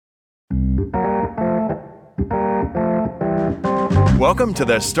Welcome to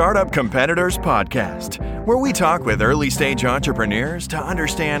the Startup Competitors Podcast, where we talk with early-stage entrepreneurs to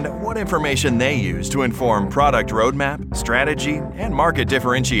understand what information they use to inform product roadmap, strategy, and market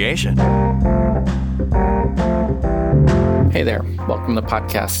differentiation. Hey there, welcome to the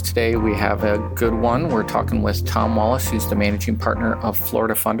podcast. Today we have a good one. We're talking with Tom Wallace, who's the managing partner of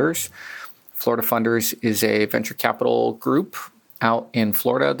Florida Funders. Florida Funders is a venture capital group out in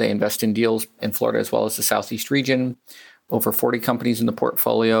Florida. They invest in deals in Florida as well as the Southeast region. Over 40 companies in the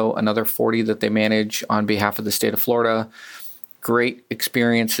portfolio, another 40 that they manage on behalf of the state of Florida. Great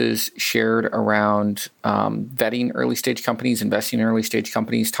experiences shared around vetting early stage companies, investing in early stage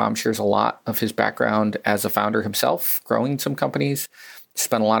companies. Tom shares a lot of his background as a founder himself, growing some companies.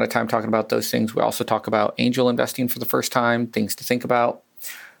 Spent a lot of time talking about those things. We also talk about angel investing for the first time, things to think about.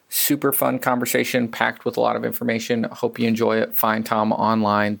 Super fun conversation, packed with a lot of information. Hope you enjoy it. Find Tom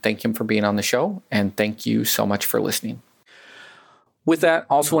online. Thank him for being on the show, and thank you so much for listening. With that,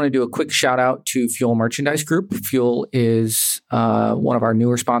 also want to do a quick shout out to Fuel Merchandise Group. Fuel is one of our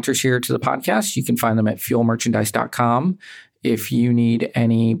newer sponsors here to the podcast. You can find them at fuelmerchandise.com. If you need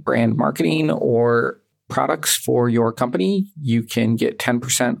any brand marketing or products for your company, you can get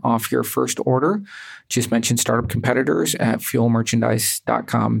 10% off your first order. Just mention Startup Competitors at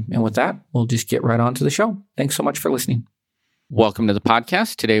fuelmerchandise.com. And with that, we'll just get right on to the show. Thanks so much for listening. Welcome to the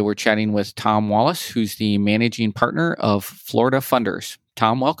podcast. Today we're chatting with Tom Wallace, who's the managing partner of Florida Funders.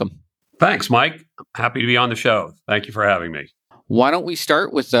 Tom, welcome. Thanks, Mike. Happy to be on the show. Thank you for having me. Why don't we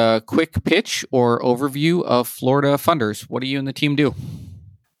start with a quick pitch or overview of Florida Funders? What do you and the team do?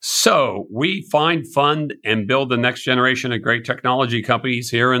 So we find, fund, and build the next generation of great technology companies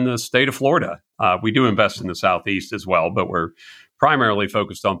here in the state of Florida. We do invest in the Southeast as well, but we're primarily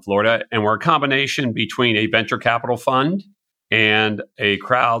focused on Florida. And we're a combination between a venture capital fund and a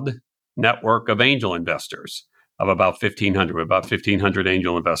crowd network of angel investors of about 1,500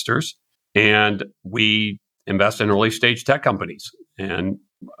 angel investors. And we invest in early stage tech companies. And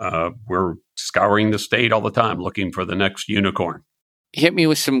we're scouring the state all the time looking for the next unicorn. Hit me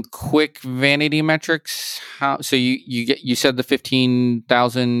with some quick vanity metrics. So you said the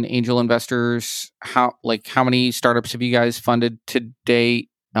 15,000 angel investors. How many startups have you guys funded to date?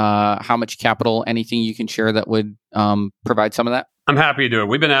 How much capital? Anything you can share that would provide some of that? I'm happy to do it.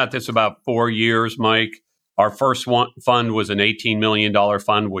 We've been at this about 4 years, Mike. Our first fund was an $18 million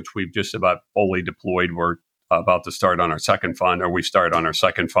fund, which we've just about fully deployed. We're about to start on our second fund, or we started on our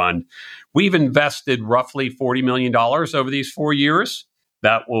second fund. We've invested roughly $40 million over these 4 years.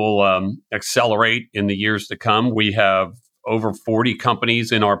 That will accelerate in the years to come. We have over 40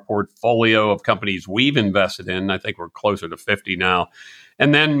 companies in our portfolio of companies we've invested in. I think we're closer to 50 now.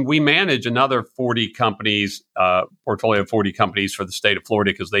 And then we manage another 40 companies, portfolio of 40 companies for the state of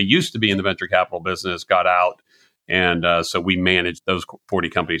Florida, because they used to be in the venture capital business, got out. And so we manage those 40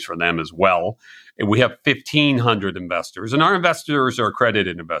 companies for them as well. And we have 1,500 investors, and our investors are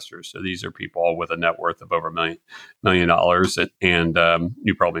accredited investors. So these are people all with a net worth of over $1 million. And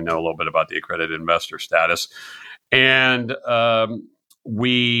you probably know a little bit about the accredited investor status. And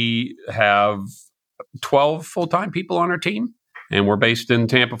we have 12 full-time people on our team, and we're based in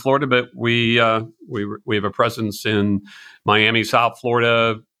Tampa, Florida. But we have a presence in Miami, South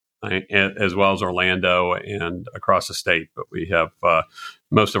Florida, as well as Orlando and across the state. But we have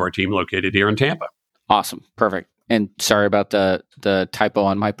most of our team located here in Tampa. Awesome. Perfect. And sorry about the typo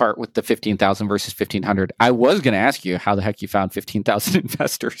on my part with the 15,000 versus 1,500. I was going to ask you how the heck you found 15,000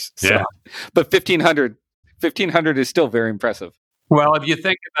 investors. So, yeah. But 1,500 is still very impressive. Well, if you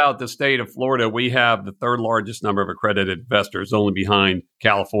think about the state of Florida, we have the third largest number of accredited investors, only behind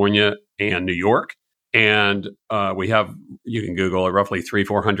California and New York. And we have, you can Google it, roughly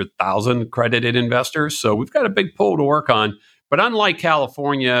 400,000 accredited investors. So we've got a big pool to work on. But unlike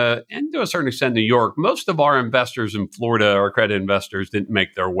California and to a certain extent New York, most of our investors in Florida, our accredited investors, didn't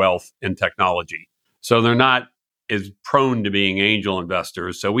make their wealth in technology. So they're not as prone to being angel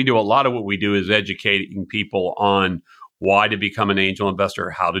investors. So we do a lot of what we do is educating people on why to become an angel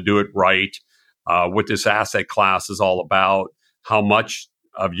investor, how to do it right, what this asset class is all about, how much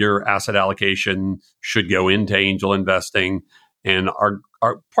of your asset allocation should go into angel investing. And our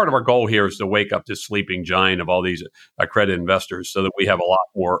part of our goal here is to wake up this sleeping giant of all these accredited investors so that we have a lot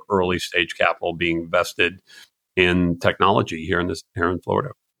more early stage capital being invested in technology here in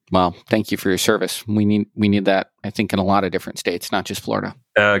Florida. Well, thank you for your service. We need that, I think, in a lot of different states, not just Florida.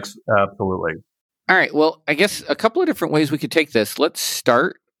 Absolutely. All right. Well, I guess a couple of different ways we could take this. Let's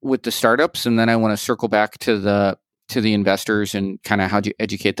start with the startups, and then I want to circle back to the investors and kind of how do you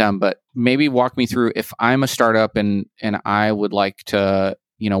educate them. But maybe walk me through, if I'm a startup and I would like to,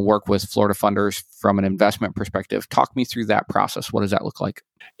 work with Florida Funders from an investment perspective. Talk me through that process. What does that look like?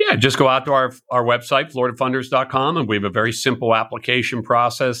 Yeah, just go out to our website, floridafunders.com, and we have a very simple application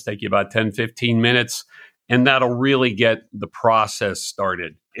process. Take you about 10, 15 minutes, and that'll really get the process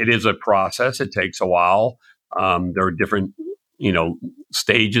started. It is a process. It takes a while. There are different,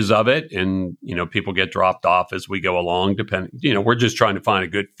 stages of it, and, people get dropped off as we go along. We're just trying to find a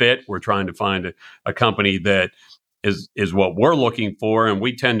good fit. We're trying to find a company that is what we're looking for, and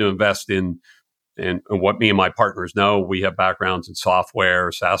we tend to invest in what me and my partners know. We have backgrounds in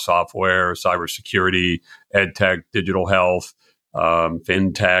software, SaaS software, cybersecurity, ed tech, digital health,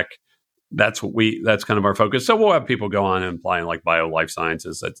 fintech. That's kind of our focus. So we'll have people go on and apply in like bio life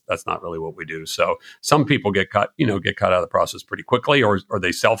sciences. That's not really what we do. So some people get cut out of the process pretty quickly, or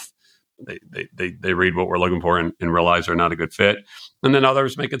they read what we're looking for and realize they're not a good fit. And then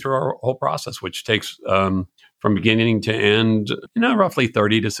others make it through our whole process, which takes from beginning to end, roughly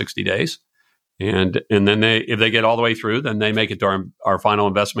 30 to 60 days. And then if they get all the way through, then they make it to our final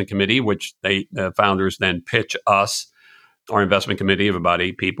investment committee, which the founders then pitch us, our investment committee of about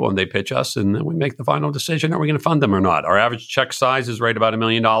 8 people, and they pitch us, and then we make the final decision: are we going to fund them or not? Our average check size is right about $1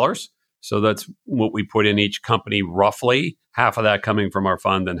 million. So that's what we put in each company, roughly half of that coming from our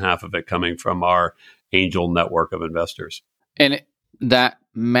fund and half of it coming from our angel network of investors. And that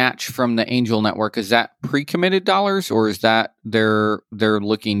match from the angel network, is that pre-committed dollars, or is that they're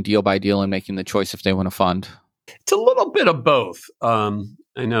looking deal by deal and making the choice if they want to fund? It's a little bit of both. I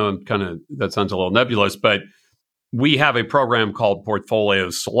know that sounds a little nebulous, but we have a program called Portfolio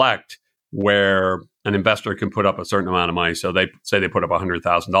Select where an investor can put up a certain amount of money. So they say they put up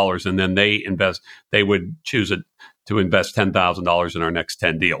 $100,000, and then they would choose to invest $10,000 in our next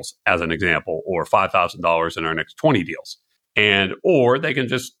 10 deals, as an example, or $5,000 in our next 20 deals. Or they can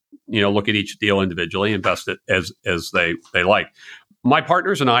just, look at each deal individually, invest it as they like. My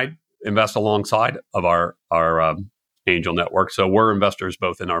partners and I invest alongside of our angel network. So we're investors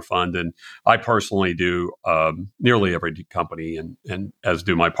both in our fund, and I personally do nearly every company, and as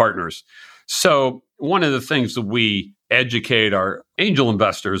do my partners. So one of the things that we educate our angel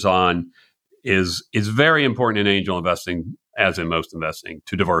investors on is very important in angel investing, as in most investing,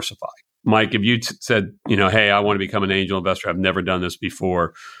 to diversify. Mike, if you said, hey, I want to become an angel investor, I've never done this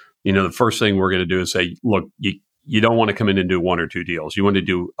before, the first thing we're going to do is say, look, you don't want to come in and do 1 or 2 deals. You want to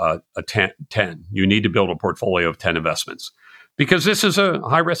do a 10. You need to build a portfolio of 10 investments, because this is a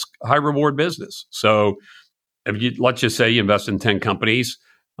high risk, high reward business. So let's just say you invest in 10 companies.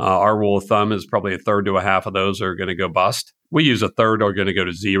 Our rule of thumb is probably a third to a half of those are going to go bust. We use a third are going to go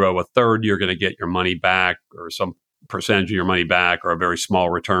to zero. A third, you're going to get your money back, or some percentage of your money back, or a very small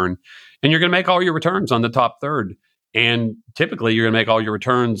return. And you're going to make all your returns on the top third. And typically you're going to make all your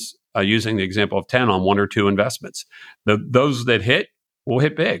returns using the example of 10 on 1 or 2 investments. Those that hit will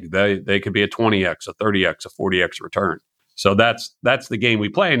hit big. They could be a 20x, a 30x, a 40x return. So that's the game we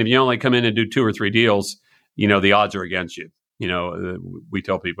play. And if you only come in and do 2 or 3 deals, the odds are against you. We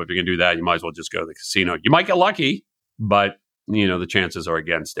tell people, if you're going to do that, you might as well just go to the casino. You might get lucky, but the chances are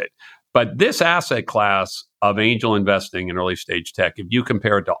against it. But this asset class of angel investing in early stage tech, if you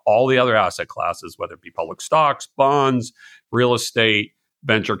compare it to all the other asset classes, whether it be public stocks, bonds, real estate,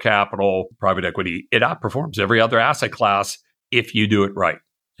 venture capital, private equity, it outperforms every other asset class if you do it right.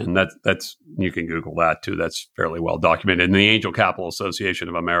 And that's you can Google that too. That's fairly well documented. And the Angel Capital Association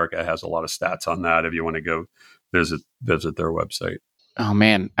of America has a lot of stats on that if you want to go visit their website. Oh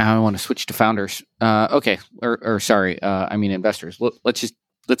man, I want to switch to founders. Okay, I mean investors.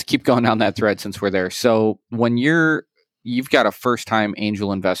 Let's keep going down that thread since we're there. So when you've got a first-time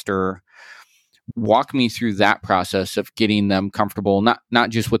angel investor, walk me through that process of getting them comfortable, not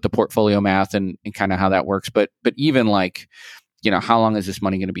just with the portfolio math and kind of how that works, but even like, how long is this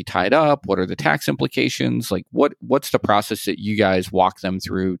money going to be tied up? What are the tax implications? Like what's the process that you guys walk them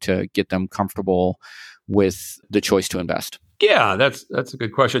through to get them comfortable with the choice to invest? Yeah, that's a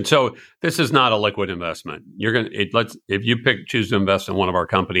good question. So this is not a liquid investment. If you choose to invest in one of our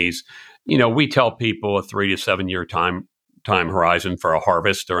companies, we tell people a 3 to 7 year time horizon for a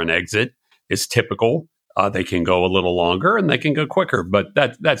harvest or an exit is typical. They can go a little longer and they can go quicker, but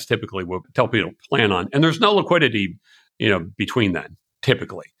that's typically what we tell people to plan on. And there's no liquidity, between that.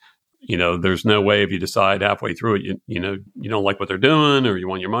 Typically, there's no way if you decide halfway through it, you don't like what they're doing, or you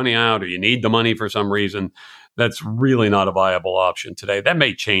want your money out, or you need the money for some reason. That's really not a viable option today. That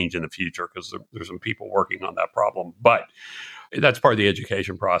may change in the future because there's some people working on that problem. But that's part of the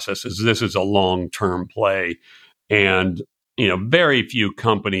education process. This is a long-term play, and very few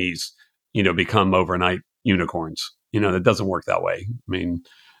companies become overnight unicorns. It doesn't work that way. I mean,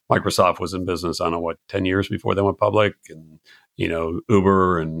 Microsoft was in business, 10 years before they went public, and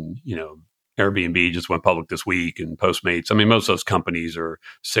Uber and, Airbnb just went public this week, and Postmates. I mean, most of those companies are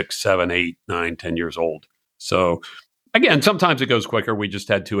 6, 7, 8, 9, 10 years old. So again, sometimes it goes quicker. We just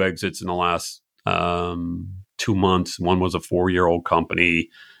had 2 exits in the last 2 months. One was a 4-year-old company,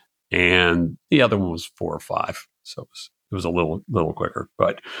 and the other one was 4 or 5. So it was a little quicker.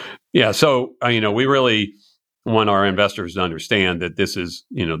 But yeah, so we really want our investors to understand that this is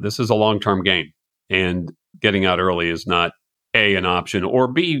a long-term game, and getting out early is not A, an option, or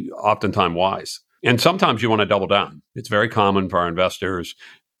B, oftentimes wise. And sometimes you want to double down. It's very common for our investors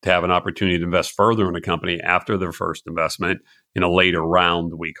to have an opportunity to invest further in a company after their first investment in a later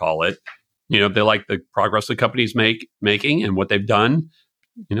round, we call it. If they like the progress the company's making and what they've done,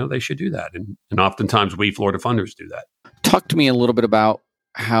 they should do that. And oftentimes we Florida funders do that. Talk to me a little bit about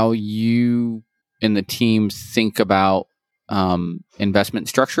how you and the team think about investment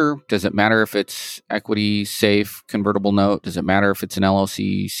structure. Does it matter if it's equity, safe, convertible note? Does it matter if it's an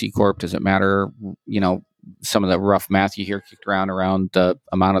LLC, C Corp? Does it matter, some of the rough math you hear kicked around the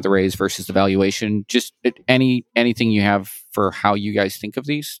amount of the raise versus the valuation? Just anything you have for how you guys think of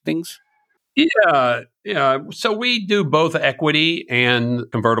these things? Yeah. So we do both equity and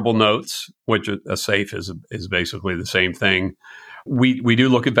convertible notes, which a safe is basically the same thing. We do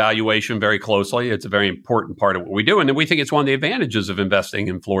look at valuation very closely. It's a very important part of what we do. And we think it's one of the advantages of investing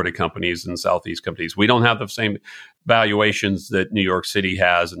in Florida companies and Southeast companies. We don't have the same valuations that New York City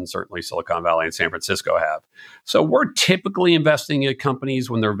has, and certainly Silicon Valley and San Francisco have. So we're typically investing in companies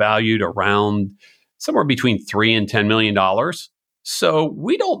when they're valued around somewhere between $3 and $10 million. So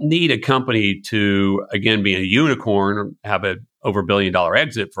we don't need a company to, again, be a unicorn or have an over $1 billion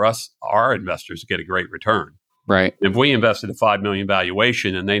exit for us, our investors, to get a great return. Right. If we invested a $5 million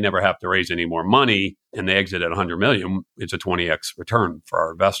valuation and they never have to raise any more money and they exit at $100 million, it's a 20x return for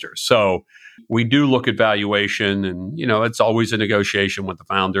our investors. So we do look at valuation, and it's always a negotiation with the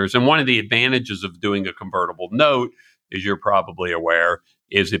founders. And one of the advantages of doing a convertible note, as you're probably aware,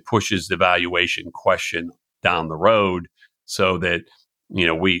 is it pushes the valuation question down the road, so that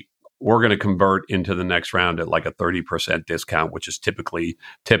we're going to convert into the next round at like a 30% discount, which is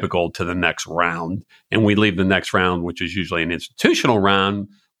typical to the next round. And we leave the next round, which is usually an institutional round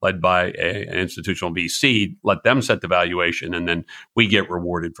led by an institutional VC, let them set the valuation, and then we get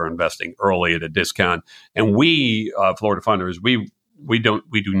rewarded for investing early at a discount. And we, Florida funders, we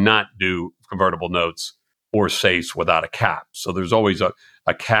do not do convertible notes or safes without a cap. So there's always a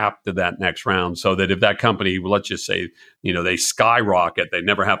cap to that next round, so that if that company, let's just say, they skyrocket, they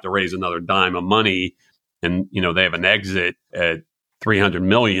never have to raise another dime of money, and, they have an exit at $300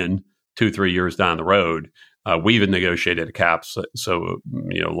 million 2-3 years down the road, we've negotiated a cap. So,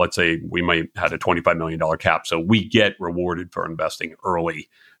 let's say we might have a $25 million cap. So we get rewarded for investing early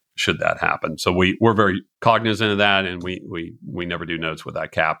should that happen. So we're very cognizant of that, and we never do notes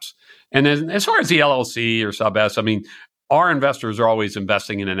without caps. And then as far as the LLC or sub S, our investors are always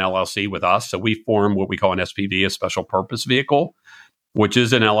investing in an LLC with us. So we form what we call an SPV, a special purpose vehicle, which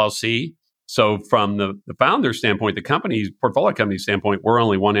is an LLC. So from the founder standpoint, the company's portfolio company standpoint, we're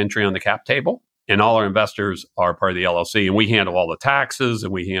only one entry on the cap table, and all our investors are part of the LLC. And we handle all the taxes,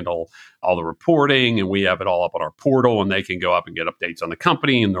 and we handle all the reporting, and we have it all up on our portal, and they can go up and get updates on the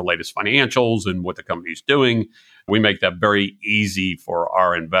company and their latest financials and what the company's doing. We make that very easy for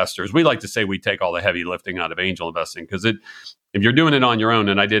our investors. We like to say we take all the heavy lifting out of angel investing, because if you're doing it on your own,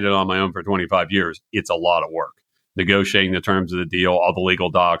 and I did it on my own for 25 years, it's a lot of work. Negotiating the terms of the deal, all the legal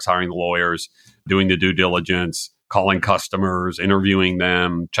docs, hiring the lawyers, doing the due diligence, calling customers, interviewing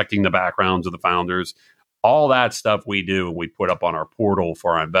them, checking the backgrounds of the founders. All that stuff we do, and we put up on our portal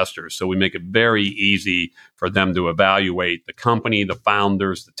for our investors. So we make it very easy for them to evaluate the company, the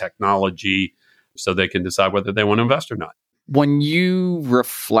founders, the technology, so they can decide whether they want to invest or not. When you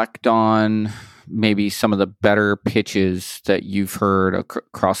reflect on maybe some of the better pitches that you've heard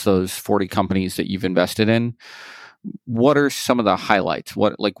across those 40 companies that you've invested in, what are some of the highlights?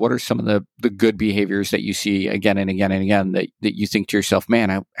 What are some of the good behaviors that you see again and again and again that you think to yourself,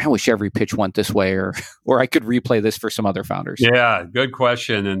 man, I wish every pitch went this way, or I could replay this for some other founders? Yeah, good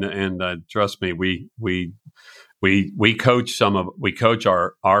question. And trust me, we coach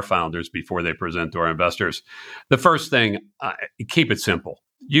our founders before they present to our investors. The first thing, keep it simple.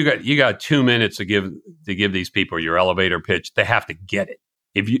 You got 2 minutes to give these people your elevator pitch. They have to get it.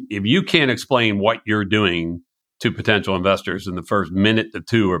 If you can't explain what you're doing to potential investors in the first minute to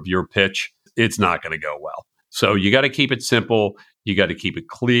 2 of your pitch, it's not going to go well. So you got to keep it simple. You got to keep it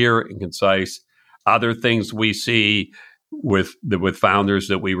clear and concise. Other things we see with founders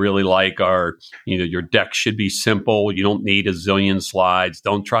that we really like are, your deck should be simple. You don't need a zillion slides.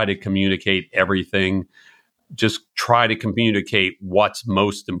 Don't try to communicate everything. just try to communicate what's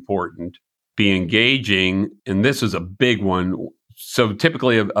most important, be engaging. And this is a big one. So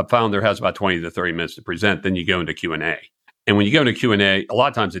typically a founder has about 20 to 30 minutes to present. Then you go into Q&A. And when you go into Q&A, a lot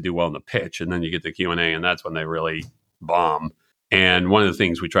of times they do well in the pitch, and then you get the Q&A, and that's when they really bomb. And one of the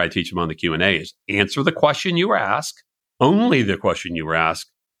things we try to teach them on the Q&A is answer the question you were asked, only the question you were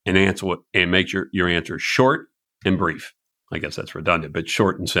asked, and answer it, and make your answer short and brief. I guess that's redundant, but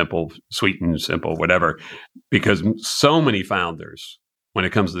short and simple, sweet and simple, whatever. Because so many founders, when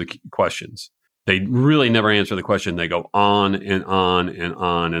it comes to the questions, they really never answer the question. They go on and on and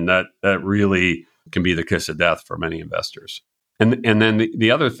on, and that really can be the kiss of death for many investors. And then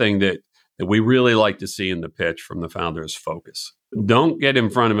the other thing that we really like to see in the pitch from the founder is focus. Don't get in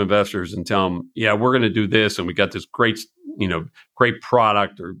front of investors and tell them, yeah, we're going to do this, and we got this great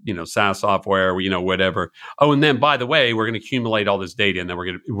product or, SaaS software, whatever. Oh, and then by the way, we're going to accumulate all this data, and then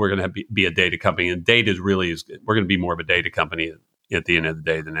we're going to be a data company. And data is good. We're going to be more of a data company at the end of the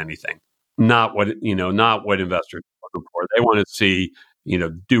day than anything. Not what investors are looking for. They want to see,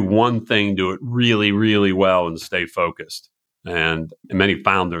 do one thing, do it really, really well, and stay focused. And many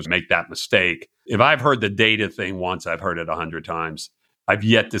founders make that mistake. If I've heard the data thing once, I've heard it 100 times. I've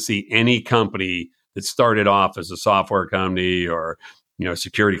yet to see any company that started off as a software company or, a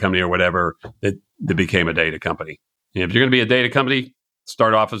security company or whatever that became a data company. And if you're going to be a data company,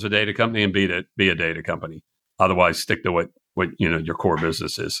 start off as a data company and be a data company. Otherwise, stick to what your core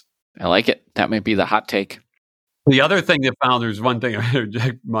business is. I like it. That might be the hot take. The other thing that founders, founders,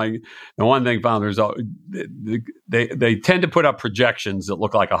 they tend to put up projections that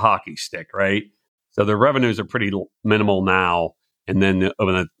look like a hockey stick, right? So their revenues are pretty minimal now. And then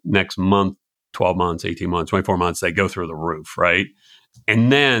over the next month, 12 months, 18 months, 24 months, they go through the roof, right?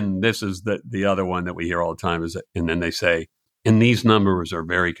 And then this is the other one that we hear all the time and then they say, and these numbers are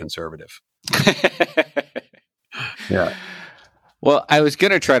very conservative. Yeah. Well, I was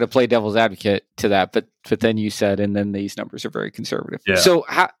going to try to play devil's advocate to that, but then you said, and then these numbers are very conservative. Yeah. So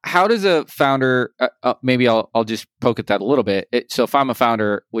how does a founder, maybe I'll just poke at that a little bit. So if I'm a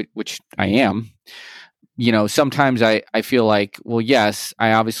founder, which I am, sometimes I feel like, well, yes, I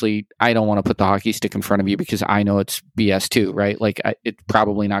don't want to put the hockey stick in front of you because I know it's BS too, right? Like it's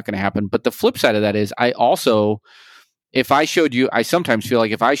probably not going to happen. But the flip side of that is I sometimes feel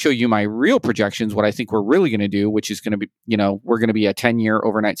like if I show you my real projections, what I think we're really going to do, which is going to be, we're going to be a 10-year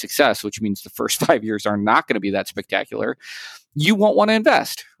overnight success, which means the first 5 years are not going to be that spectacular. You won't want to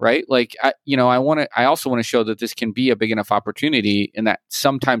invest, right? Like, I also want to show that this can be a big enough opportunity, and that's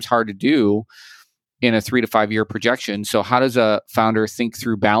sometimes hard to do in a 3 to 5 year projection. So how does a founder think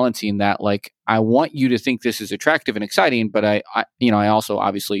through balancing that? Like, I want you to think this is attractive and exciting, but I also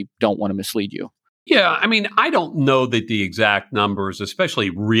obviously don't want to mislead you. Yeah, I don't know that the exact numbers, especially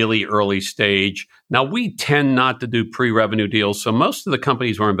really early stage. Now, we tend not to do pre-revenue deals. So most of the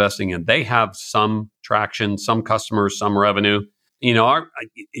companies we're investing in, they have some traction, some customers, some revenue.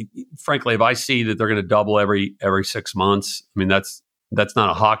 Frankly, if I see that they're going to double every 6 months, that's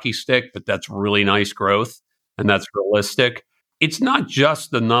not a hockey stick, but that's really nice growth, and that's realistic. It's not just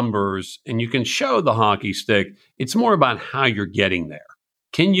the numbers, and you can show the hockey stick. It's more about how you're getting there.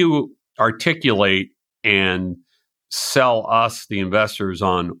 Can you articulate and sell us, the investors,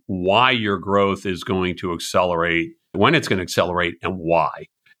 on why your growth is going to accelerate, when it's going to accelerate, and why?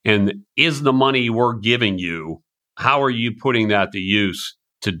 And is the money we're giving you, how are you putting that to use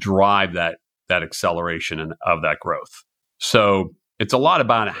to drive that acceleration of that growth? So it's a lot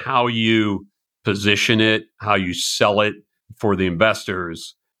about how you position it, how you sell it for the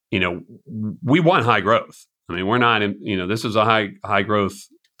investors. We want high growth. We're not, this is a high growth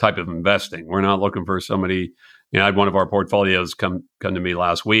type of investing. We're not looking for somebody. I had one of our portfolios come to me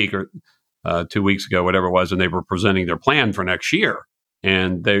last week or 2 weeks ago, whatever it was, and they were presenting their plan for next year.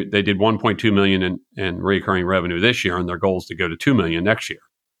 And they did 1.2 million in recurring revenue this year, and their goal is to go to 2 million next year.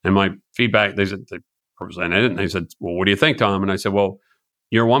 And my feedback, they presented it, and they said, "Well, what do you think, Tom?" And I said, "Well,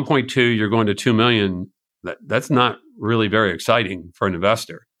 you're 1.2, you're going to 2 million. That's not really very exciting for an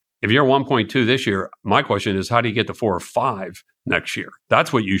investor. If you're 1.2 this year, my question is, how do you get to 4 or 5 next year?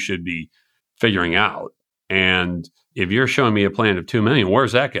 That's what you should be figuring out. And if you're showing me a plan of 2 million,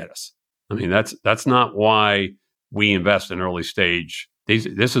 where's that get us? That's not why we invest in early stage.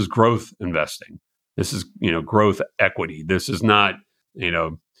 This is growth investing. This is, growth equity. This is not,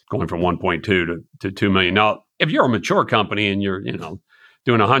 going from 1.2 to 2 million. Now, if you're a mature company and you're,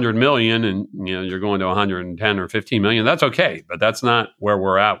 doing 100 million and you're going to 110 or 15 million, that's okay. But that's not where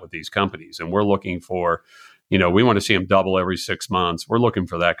we're at with these companies. And we're looking for, we want to see them double every 6 months. We're looking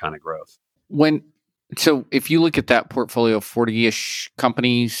for that kind of growth. So if you look at that portfolio of 40-ish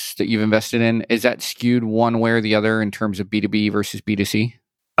companies that you've invested in, is that skewed one way or the other in terms of B2B versus B2C?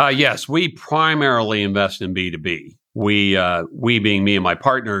 Yes, we primarily invest in B2B. We being me and my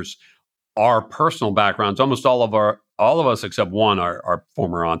partners, our personal backgrounds, almost all of us except one are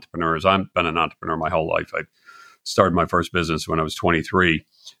former entrepreneurs. I've been an entrepreneur my whole life. I started my first business when I was 23,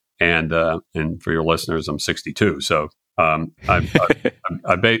 and for your listeners, I'm 62. So I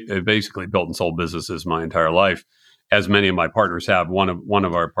basically built and sold businesses my entire life, as many of my partners have. One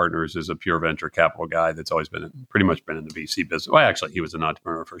of our partners is a pure venture capital guy that's always pretty much been in the VC business. Well, actually, he was an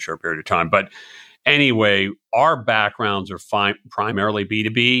entrepreneur for a short period of time. But anyway, our backgrounds are primarily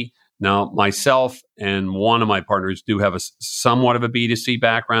B2B. Now, myself and one of my partners do have somewhat of a B2C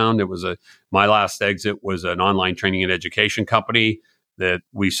background. My last exit was an online training and education company that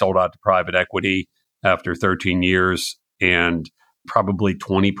we sold out to private equity after 13 years. And probably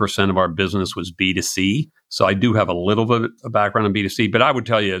 20% of our business was B2C. So I do have a little bit of a background in B2C, but I would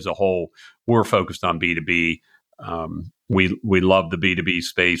tell you as a whole, we're focused on B2B. We love the B2B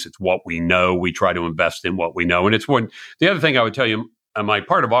space. It's what we know. We try to invest in what we know. And the other thing I would tell you,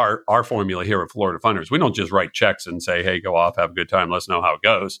 part of our formula here at Florida Funders, we don't just write checks and say, hey, go off, have a good time, let's know how it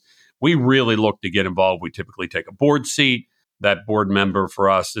goes. We really look to get involved. We typically take a board seat. That board member for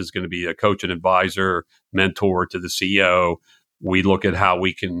us is going to be a coach and advisor, mentor to the CEO. We look at how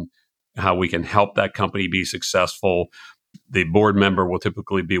we can help that company be successful. The board member will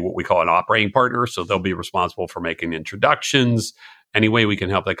typically be what we call an operating partner. So they'll be responsible for making introductions. Any way we can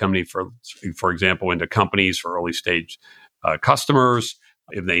help that company, for example, into companies for early stage customers.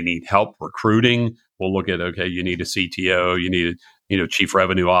 If they need help recruiting, we'll look at, okay, you need a CTO, you need a chief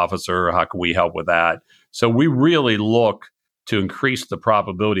revenue officer. How can we help with that? So we really look to increase the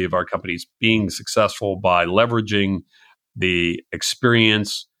probability of our companies being successful by leveraging the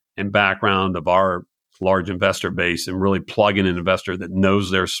experience and background of our large investor base and really plug in an investor that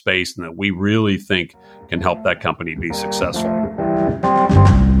knows their space and that we really think can help that company be successful.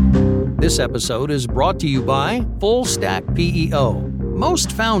 This episode is brought to you by Full Stack PEO.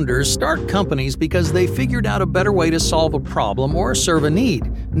 Most founders start companies because they figured out a better way to solve a problem or serve a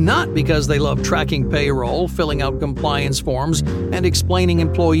need, not because they love tracking payroll, filling out compliance forms, and explaining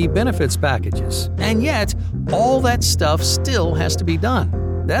employee benefits packages. And yet, all that stuff still has to be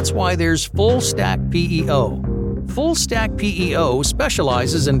done. That's why there's Full Stack PEO. Full Stack PEO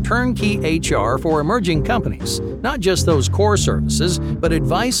specializes in turnkey HR for emerging companies, not just those core services, but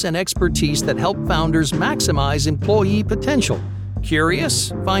advice and expertise that help founders maximize employee potential.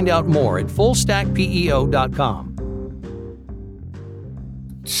 Curious? Find out more at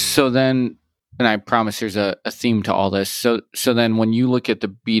fullstackpeo.com. So then, and I promise there's a theme to all this. So then when you look at the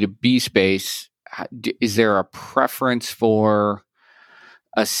B2B space, is there a preference for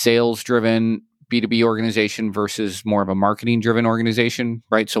a sales-driven B2B organization versus more of a marketing-driven organization,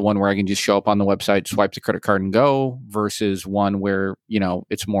 right? So one where I can just show up on the website, swipe the credit card and go, versus one where,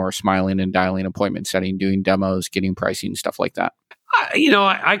 it's more smiling and dialing, appointment setting, doing demos, getting pricing, stuff like that.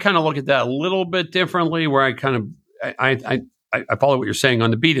 I kind of look at that a little bit differently, where I follow what you're saying.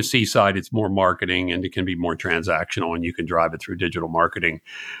 On the B2C side, it's more marketing and it can be more transactional and you can drive it through digital marketing.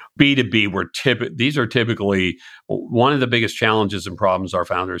 B2B, these are typically one of the biggest challenges and problems our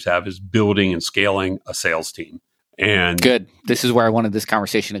founders have is building and scaling a sales team. And good. This is where I wanted this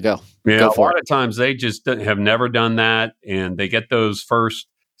conversation to go. Yeah, go for it. A lot of times they just have never done that, and they get those first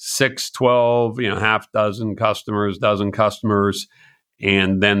 6, 12, half dozen customers,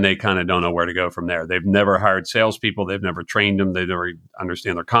 and then they kind of don't know where to go from there. They've never hired salespeople. They've never trained them. They never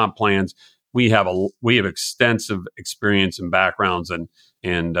understand their comp plans. We have extensive experience and backgrounds and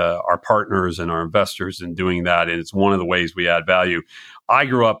our partners and our investors in doing that. And it's one of the ways we add value. I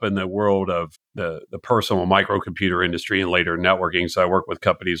grew up in the world of the personal microcomputer industry and later networking. So I worked with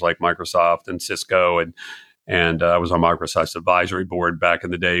companies like Microsoft and Cisco, and I was on Microsoft's advisory board back in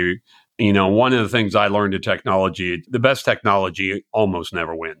the day. One of the things I learned in technology, the best technology almost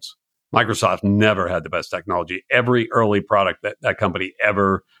never wins. Microsoft never had the best technology. Every early product that company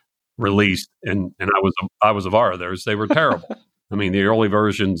ever released, and I was a VAR of theirs, they were terrible. I mean, the early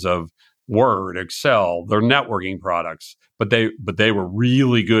versions of Word, Excel, they're networking products, but they were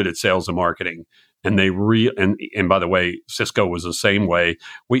really good at sales and marketing. And and by the way, Cisco was the same way.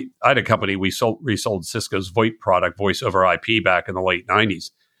 I had a company, we resold Cisco's VoIP product, voice over IP, back in the late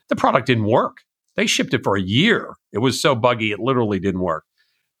 90s. The product didn't work. They shipped it for a year. It was so buggy, it literally didn't work.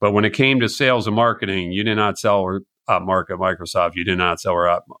 But when it came to sales and marketing, you did not sell or market Microsoft. You did not sell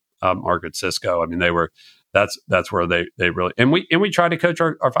or market Cisco. I mean, that's where they really, and we try to coach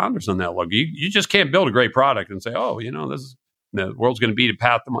our founders on that. Look, you just can't build a great product and say, the world's going to beat a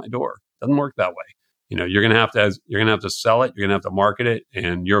path to my door. Doesn't work that way. You're going to have to sell it. You're going to have to market it,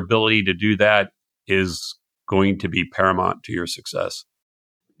 and your ability to do that is going to be paramount to your success.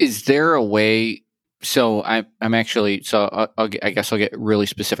 Is there a way? So I'm actually, I guess I'll get really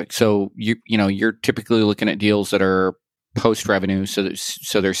specific. So you're typically looking at deals that are post revenue. So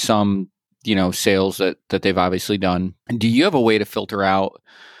there's some, sales that they've obviously done. Do you have a way to filter out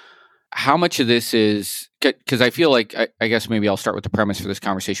how much of this is, because I feel like, I guess maybe I'll start with the premise for this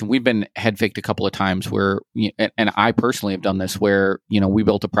conversation. We've been head faked a couple of times where, and I personally have done this where, we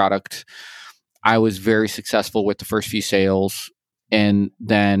built a product. I was very successful with the first few sales. And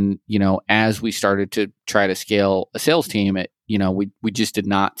then, as we started to try to scale a sales team, we just did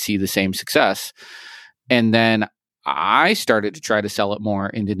not see the same success. And then I started to try to sell it more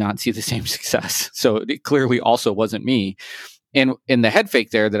and did not see the same success. So it clearly also wasn't me. And in the head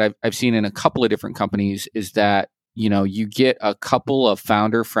fake there that I've seen in a couple of different companies is that, you get a couple of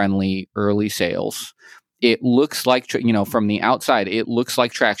founder friendly early sales. It looks like, from the outside, it looks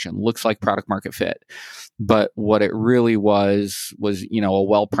like traction, looks like product market fit. But what it really was, a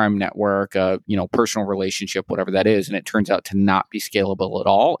well-primed network, personal relationship, whatever that is. And it turns out to not be scalable at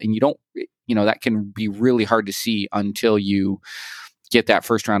all. And that can be really hard to see until you get that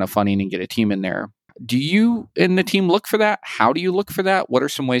first round of funding and get a team in there. Do you and the team look for that? How do you look for that? What are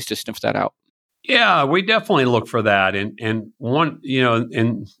some ways to sniff that out? Yeah, we definitely look for that. And one,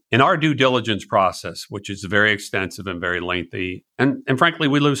 in our due diligence process, which is very extensive and very lengthy, and frankly,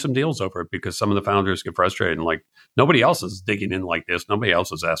 we lose some deals over it because some of the founders get frustrated and like, nobody else is digging in like this. Nobody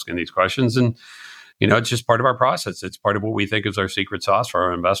else is asking these questions. And, it's just part of our process. It's part of what we think is our secret sauce for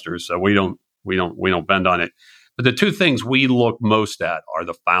our investors. So we don't bend on it. But the two things we look most at are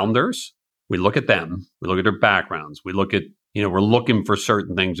the founders. We look at them. We look at their backgrounds. We look at, we're looking for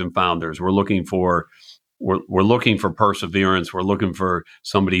certain things in founders. We're looking for perseverance. We're looking for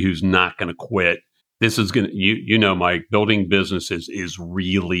somebody who's not going to quit. This is going to, Mike, building businesses is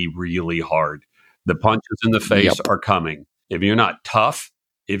really, really hard. The punches in the face are coming. If you're not tough,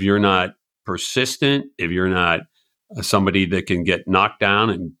 if you're not persistent, if you're not somebody that can get knocked down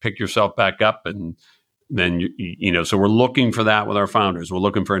and pick yourself back up, and then, so we're looking for that with our founders. We're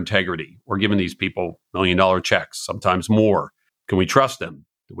looking for integrity. We're giving these people $1 million checks, sometimes more. Can we trust them?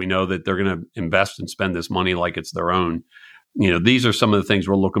 Do we know that they're going to invest and spend this money like it's their own? These are some of the things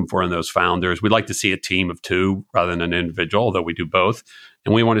we're looking for in those founders. We'd like to see a team of two rather than an individual, although we do both.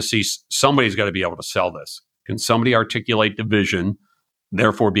 And we want to see somebody's got to be able to sell this. Can somebody articulate the vision,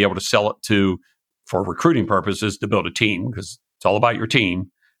 therefore be able to sell it for recruiting purposes, to build a team, because it's all about your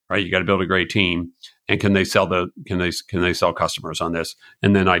team, right? You got to build a great team. And can they sell customers on this?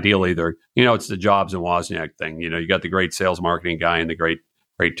 And then ideally, it's the Jobs and Wozniak thing. You got the great sales marketing guy and the great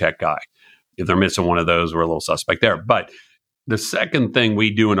tech guy. If they're missing one of those, we're a little suspect there. But the second thing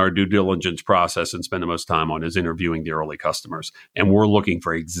we do in our due diligence process and spend the most time on is interviewing the early customers. And we're looking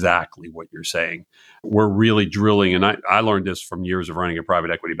for exactly what you're saying. We're really drilling. And I learned this from years of running a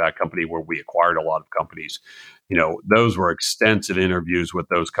private equity-backed company where we acquired a lot of companies. Those were extensive interviews with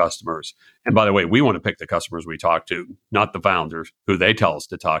those customers. And by the way, we want to pick the customers we talk to, not the founders who they tell us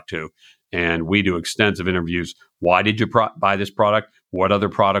to talk to. And we do extensive interviews. Why did you buy this product? What other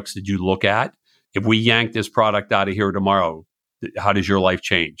products did you look at? If we yank this product out of here tomorrow, how does your life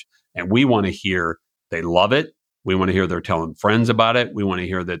change? And we want to hear they love it. We want to hear they're telling friends about it. We want to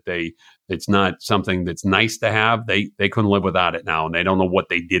hear that it's not something that's nice to have. They couldn't live without it now, and they don't know what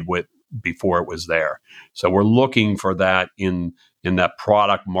they did with before it was there. So we're looking for that in that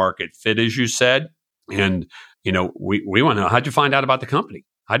product market fit, as you said. And we want to know, how'd you find out about the company?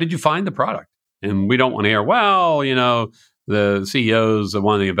 How did you find the product? And we don't want to hear, the CEO's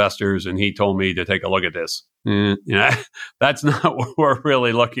one of the investors, and he told me to take a look at this. That's not what we're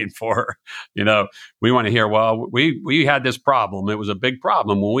really looking for. We want to hear, we had this problem. It was a big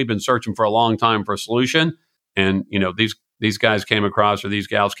problem when we've been searching for a long time for a solution. And, these guys came across, or these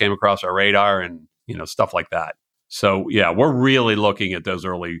gals came across our radar, and, stuff like that. So, we're really looking at those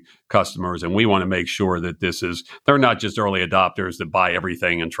early customers, and we want to make sure that they're not just early adopters that buy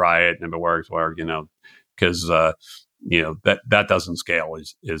everything and try it, and if it works, because, that doesn't scale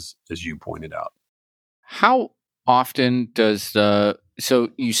as you pointed out. How often does so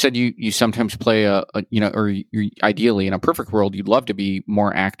you said you sometimes play or ideally in a perfect world, you'd love to be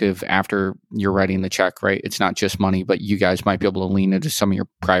more active after you're writing the check, right? It's not just money, but you guys might be able to lean into some of your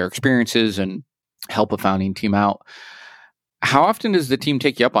prior experiences and help a founding team out. How often does the team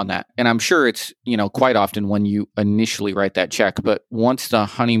take you up on that? And I'm sure it's, quite often when you initially write that check, but once the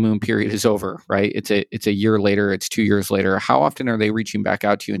honeymoon period is over, right? It's a year later, it's 2 years later. How often are they reaching back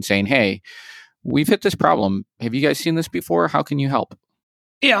out to you and saying, hey, we've hit this problem. Have you guys seen this before? How can you help?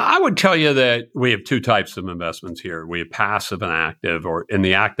 Yeah, I would tell you that we have two types of investments here. We have passive and active, and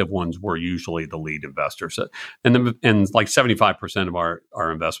the active ones were usually the lead investor. So, and like 75% of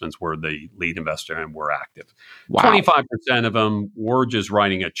our investments were the lead investor and we're active. Wow. 25% of them, we're just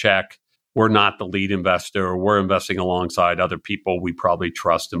writing a check. We're not the lead investor. We're investing alongside other people we probably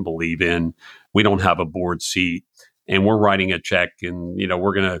trust and believe in. We don't have a board seat, and we're writing a check, and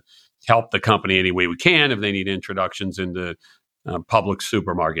we're going to help the company any way we can if they need introductions into Publix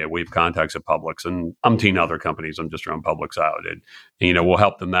supermarket. We have contacts at Publix and umpteen other companies. I'm just throwing Publix out, and we'll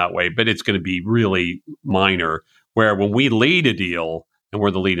help them that way. But it's going to be really minor. Where when we lead a deal and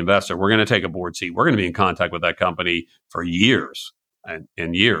we're the lead investor, we're going to take a board seat. We're going to be in contact with that company for years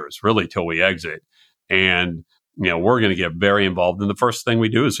and years, really, till we exit. And we're going to get very involved. And the first thing we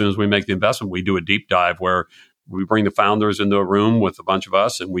do as soon as we make the investment, we do a deep dive where we bring the founders into a room with a bunch of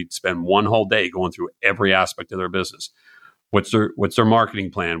us, and we spend one whole day going through every aspect of their business. What's their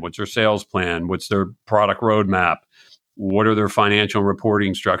marketing plan? What's their sales plan? What's their product roadmap? What are their financial and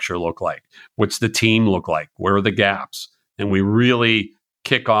reporting structure look like? What's the team look like? Where are the gaps? And we really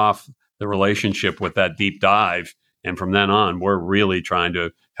kick off the relationship with that deep dive. And from then on, we're really trying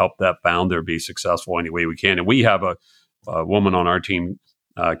to help that founder be successful any way we can. And we have a woman on our team,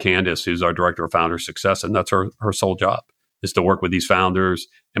 Candace, who's our director of founder success, and that's her sole job, is to work with these founders.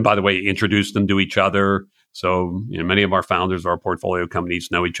 And by the way, introduce them to each other. So many of our founders of our portfolio companies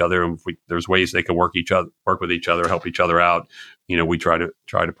know each other, and if there's ways they can work with each other, help each other out. We try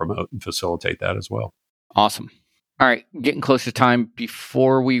to promote and facilitate that as well. Awesome. All right, getting close to time.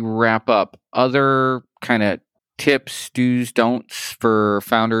 Before we wrap up, other kind of tips, do's, don'ts for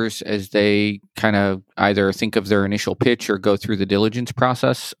founders as they kind of either think of their initial pitch or go through the diligence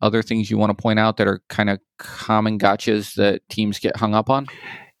process? Other things you want to point out that are kind of common gotchas that teams get hung up on?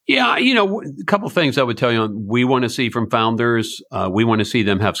 Yeah, a couple of things I would tell you we want to see from founders. We want to see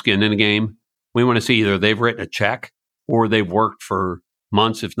them have skin in the game. We want to see either they've written a check or they've worked for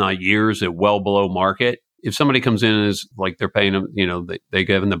months, if not years, at well below market. If somebody comes in and is like they're paying them, they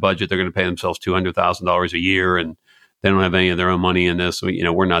give them the budget, they're going to pay themselves $200,000 a year, and they don't have any of their own money in this.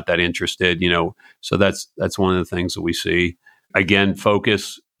 We're not that interested. So that's one of the things that we see. Again,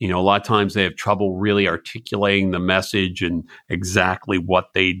 focus. A lot of times they have trouble really articulating the message and exactly what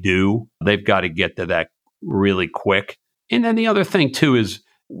they do. They've got to get to that really quick. And then the other thing too is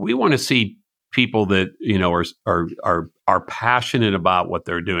we want to see people that are passionate about what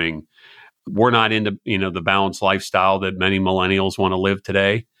they're doing. We're not into the balanced lifestyle that many millennials want to live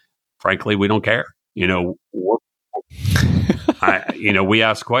today. Frankly, we don't care. We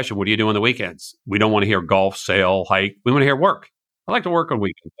ask the question, what do you do on the weekends? We don't want to hear golf, sail, hike. We want to hear work. I like to work on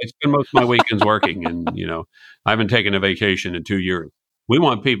weekends. I spend most of my weekends working, and I haven't taken a vacation in 2 years. We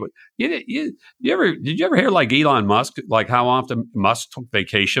want people. Did you ever hear like Elon Musk, like how often Musk took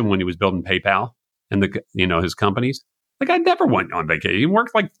vacation when he was building PayPal and his companies? Like I never went on vacation.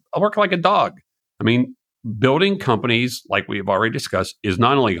 I worked like a dog. I mean, building companies, like we've already discussed, is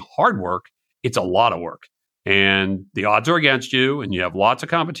not only hard work; it's a lot of work, and the odds are against you, and you have lots of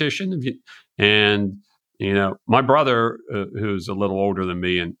competition. My brother, who's a little older than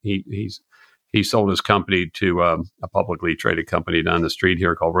me, and he sold his company to a publicly traded company down the street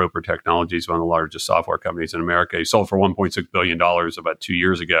here called Roper Technologies, one of the largest software companies in America. He sold for $1.6 billion about 2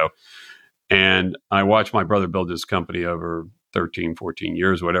 years ago. And I watched my brother build this company over 13, 14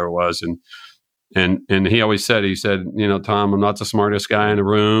 years, whatever it was. And he always said, Tom, I'm not the smartest guy in the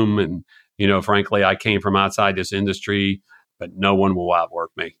room. And, frankly, I came from outside this industry, but no one will outwork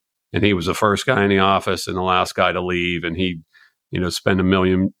me. And he was the first guy in the office and the last guy to leave. And he,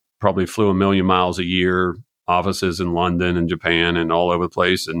 probably flew 1 million miles a year, offices in London and Japan and all over the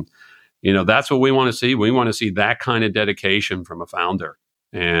place. And, that's what we want to see. We want to see that kind of dedication from a founder.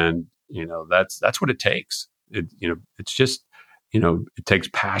 And, that's what it takes. It's just, it takes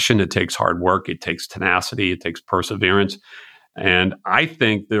passion. It takes hard work. It takes tenacity. It takes perseverance. And I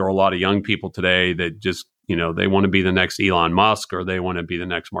think there are a lot of young people today that just, they want to be the next Elon Musk or they want to be the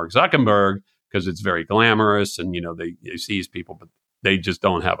next Mark Zuckerberg because it's very glamorous and, they see these people, but they just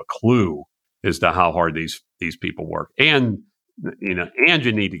don't have a clue as to how hard these people work. And, and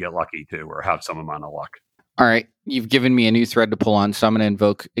you need to get lucky too, or have some amount of luck. All right. You've given me a new thread to pull on, so I'm going to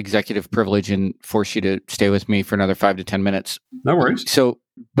invoke executive privilege and force you to stay with me for another 5 to 10 minutes. No worries. So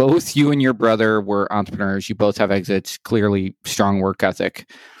both you and your brother were entrepreneurs. You both have exits, clearly strong work ethic.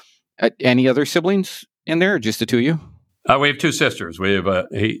 Any other siblings in there, or just the two of you? We have two sisters. We have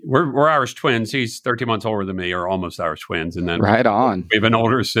we're Irish twins. He's 13 months older than me, or almost Irish twins. And then right on. We have an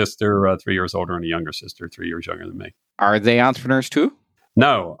older sister, 3 years older, and a younger sister, 3 years younger than me. Are they entrepreneurs too?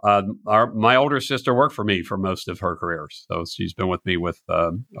 No, my older sister worked for me for most of her career. So she's been with me with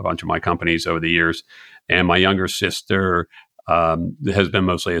a bunch of my companies over the years. And my younger sister has been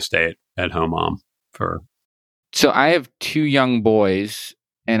mostly a stay-at-home mom for. So I have 2 young boys,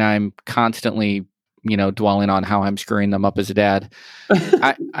 and I'm constantly, dwelling on how I'm screwing them up as a dad.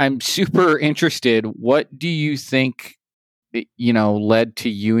 I'm super interested. What do you think, led to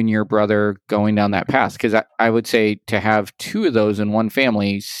you and your brother going down that path? Because I would say to have 2 of those in one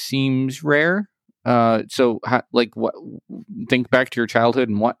family seems rare. What? Think back to your childhood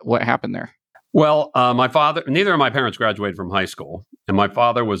and what happened there. Well, neither of my parents graduated from high school, and my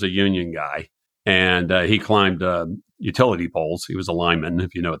father was a union guy, and he climbed utility poles. He was a lineman,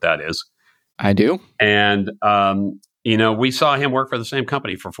 if you know what that is. I do. And, we saw him work for the same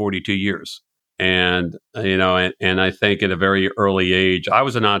company for 42 years. And, and I think at a very early age, I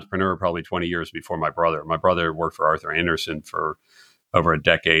was an entrepreneur probably 20 years before my brother. My brother worked for Arthur Andersen for over a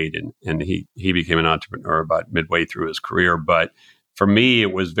decade, and he became an entrepreneur about midway through his career. But for me,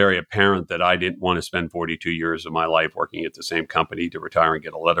 it was very apparent that I didn't want to spend 42 years of my life working at the same company to retire and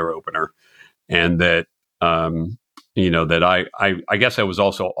get a letter opener. And that, that I guess I was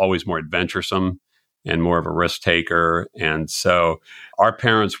also always more adventuresome and more of a risk taker. And so our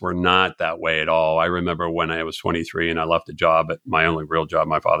parents were not that way at all. I remember when I was 23 and I left a job at my only real job.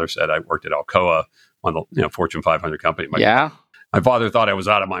 My father said I worked at Alcoa, one of the Fortune 500 company. My father thought I was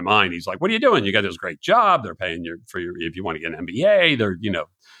out of my mind. He's like, "What are you doing? You got this great job. They're paying you if you want to get an MBA. They're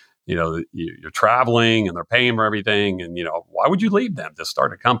you're traveling and they're paying for everything. And why would you leave them to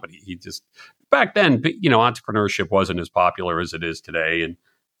start a company?" He just back then, entrepreneurship wasn't as popular as it is today.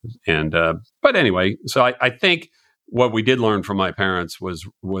 But anyway, so I think what we did learn from my parents was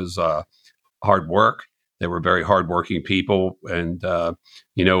hard work. They were very hardworking people, and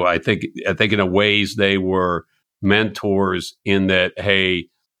I think in a ways they were mentors in that. Hey,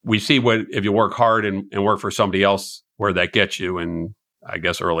 we see what if you work hard and work for somebody else, where that gets you. And I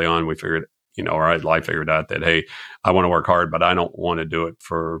guess early on we figured, I figured out that hey, I want to work hard, but I don't want to do it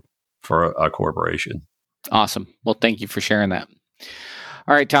for a corporation. Awesome. Well, thank you for sharing that.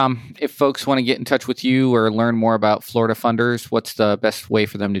 All right, Tom, if folks want to get in touch with you or learn more about Florida Funders, what's the best way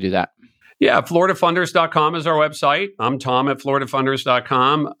for them to do that? Yeah, floridafunders.com is our website. I'm Tom at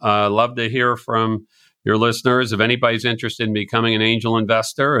floridafunders.com. Love to hear from your listeners. If anybody's interested in becoming an angel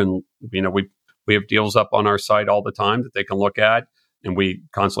investor, and we have deals up on our site all the time that they can look at, and we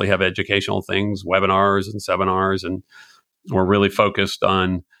constantly have educational things, webinars and seminars, and we're really focused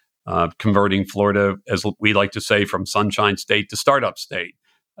on converting Florida, as we like to say, from sunshine state to startup state.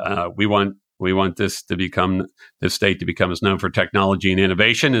 We want this state to become as known for technology and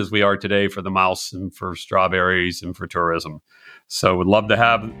innovation as we are today for the mouse and for strawberries and for tourism. So we'd love to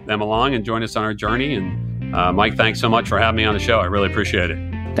have them along and join us on our journey. And Mike, thanks so much for having me on the show. I really appreciate it.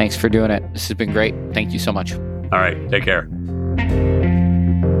 Thanks for doing it. This has been great. Thank you so much. All right. Take care.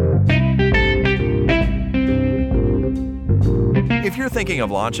 If you're thinking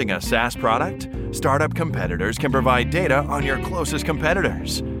of launching a SaaS product, Startup Competitors can provide data on your closest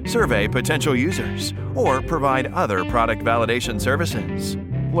competitors, survey potential users, or provide other product validation services.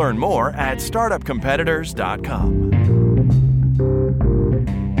 Learn more at startupcompetitors.com.